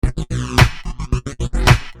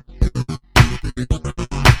Welcome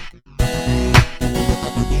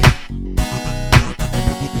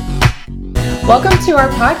to our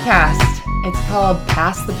podcast. It's called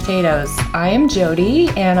Pass the Potatoes. I am Jody,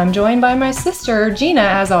 and I'm joined by my sister, Gina,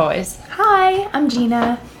 as always. Hi, I'm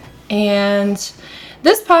Gina. And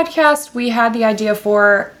this podcast, we had the idea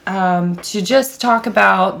for to just talk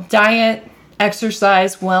about diet,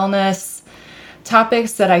 exercise, wellness,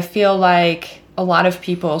 topics that I feel like a lot of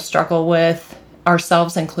people struggle with,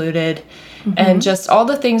 ourselves included, and just all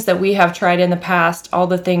the things that we have tried in the past, all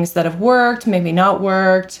the things that have worked, maybe not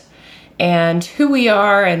worked, and who we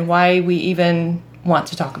are and why we even want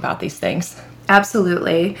to talk about these things.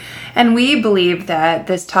 Absolutely. And we believe that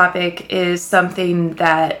this topic is something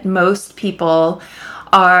that most people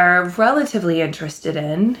are relatively interested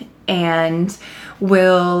in and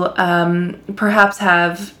will perhaps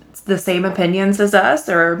have the same opinions as us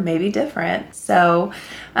or maybe different. So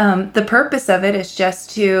the purpose of it is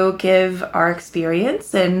just to give our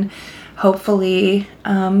experience and hopefully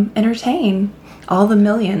entertain all the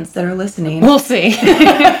millions that are listening. We'll see.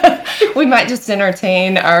 We might just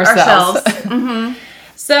entertain ourselves.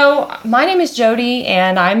 So my name is Jody,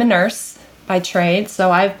 and I'm a nurse by trade.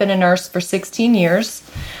 So I've been a nurse for 16 years.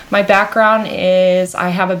 My background is I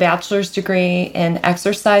have a bachelor's degree in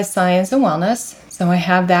exercise science and wellness. So I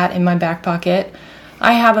have that in my back pocket.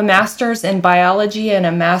 I have a master's in biology and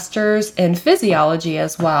a master's in physiology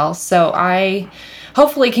as well. So I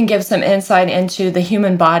hopefully can give some insight into the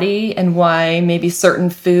human body and why maybe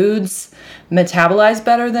certain foods metabolize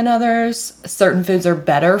better than others, certain foods are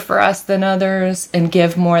better for us than others, and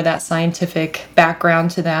give more of that scientific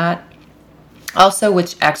background to that. Also,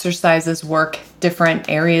 which exercises work different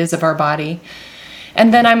areas of our body.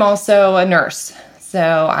 And then I'm also a nurse.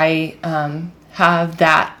 So I have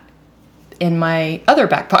that in my other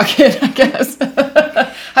back pocket, I guess.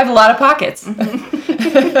 I have a lot of pockets.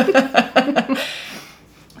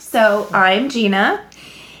 So I'm Gina,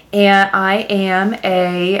 and I am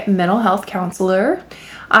a mental health counselor.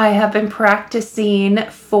 I have been practicing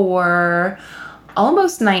for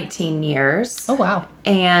almost 19 years. Oh, wow.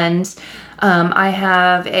 And I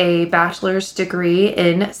have a bachelor's degree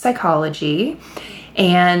in psychology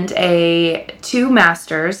and two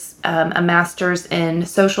masters, a master's in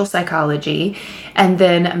social psychology and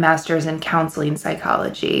then a master's in counseling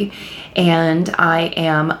psychology. And I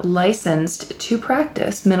am licensed to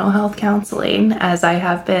practice mental health counseling, as I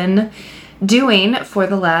have been doing for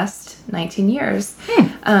the last 19 years.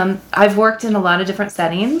 I've worked in a lot of different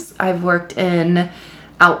settings. I've worked in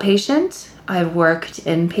outpatient. I've worked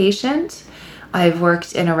inpatient. I've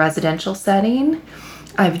worked in a residential setting.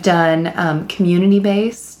 I've done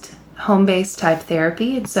community-based, home-based type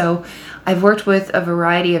therapy. And so I've worked with a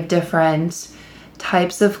variety of different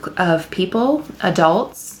types of people,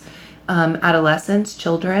 adults, adolescents,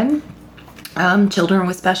 children, children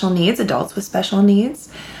with special needs, adults with special needs,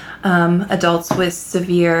 adults with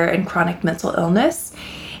severe and chronic mental illness,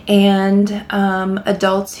 and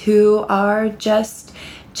adults who are just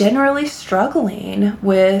generally struggling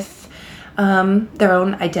with their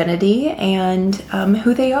own identity and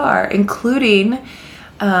who they are, including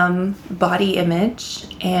body image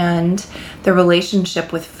and the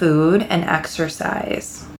relationship with food and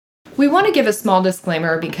exercise. We want to give a small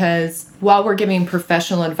disclaimer because while we're giving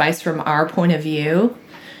professional advice from our point of view,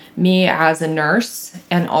 me as a nurse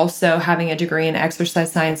and also having a degree in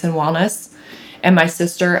exercise science and wellness, and my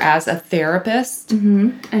sister as a therapist,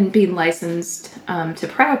 and being licensed to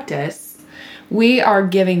practice, we are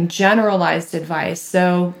giving generalized advice.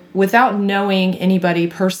 So without knowing anybody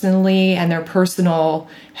personally and their personal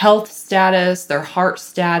health status, their heart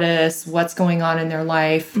status, what's going on in their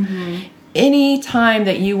life, any time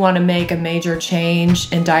that you want to make a major change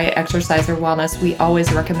in diet, exercise, or wellness, we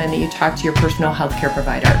always recommend that you talk to your personal health care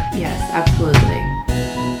provider. Yes, absolutely.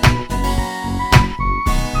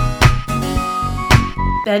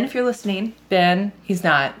 Ben, if you're listening. Ben, he's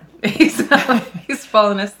not. He's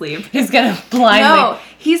fallen asleep. He's gonna blindly. No,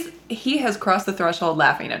 he has crossed the threshold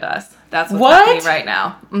laughing at us. That's what's happening right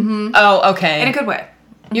now. Oh, okay. In a good way.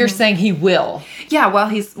 You're saying he will. Yeah, while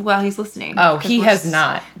he's listening. Oh, he has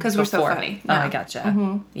not. Because we're so funny. No. Oh, I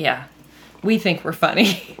gotcha. Yeah. We think we're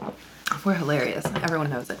funny. We're hilarious.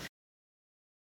 Everyone knows it.